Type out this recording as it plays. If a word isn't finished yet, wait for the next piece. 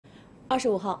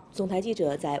25号，总台记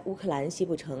者在乌克兰西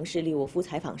部城市利沃夫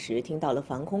采访时，听到了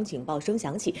防空警报声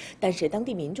响起，但是当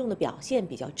地民众的表现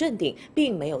比较镇定，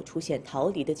并没有出现逃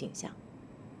离的景象。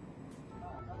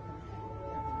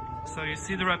 So you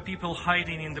see there are people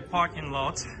hiding in the parking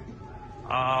lot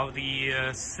of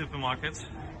the supermarket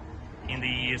in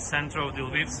the center of the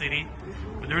Lviv city.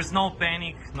 But there is no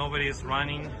panic, nobody is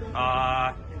running.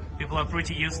 People are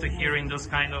pretty used to hearing those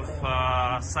kind of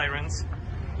sirens.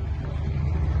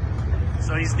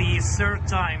 So it's the third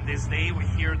time this day we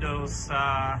hear those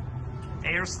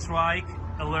airstrike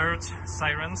alert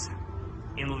sirens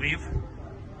in Lviv.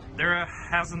 There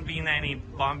hasn't been any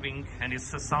bombing, and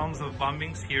it's the sounds of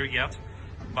bombings here yet,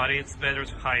 but it's better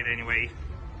to hide anyway.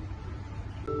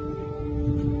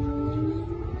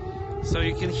 So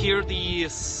you can hear the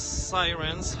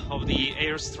sirens of the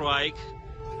airstrike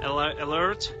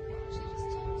alert.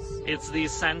 It's the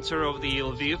center of the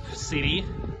Lviv city.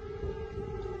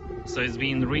 So it's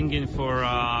been ringing for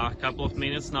a couple of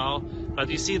minutes now, but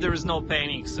you see there is no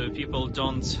panic, so people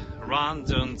don't run,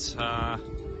 don't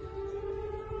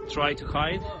try to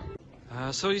hide.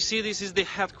 So you see this is the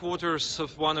headquarters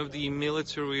of one of the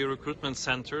military recruitment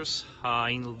centers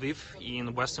in Lviv,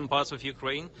 in western parts of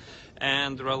Ukraine,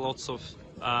 and there are lots of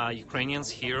Ukrainians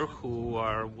here who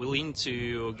are willing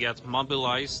to get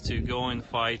mobilized to go and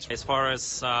fight. As far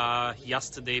as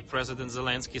yesterday, President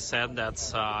Zelensky said that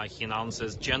he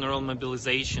announces general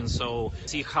mobilization, so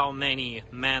see how many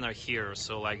men are here.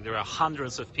 So like there are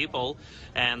hundreds of people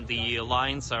and the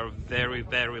lines are very,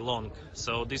 very long.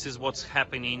 So this is what's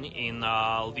happening in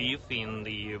Lviv, in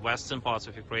the western parts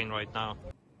of Ukraine right now.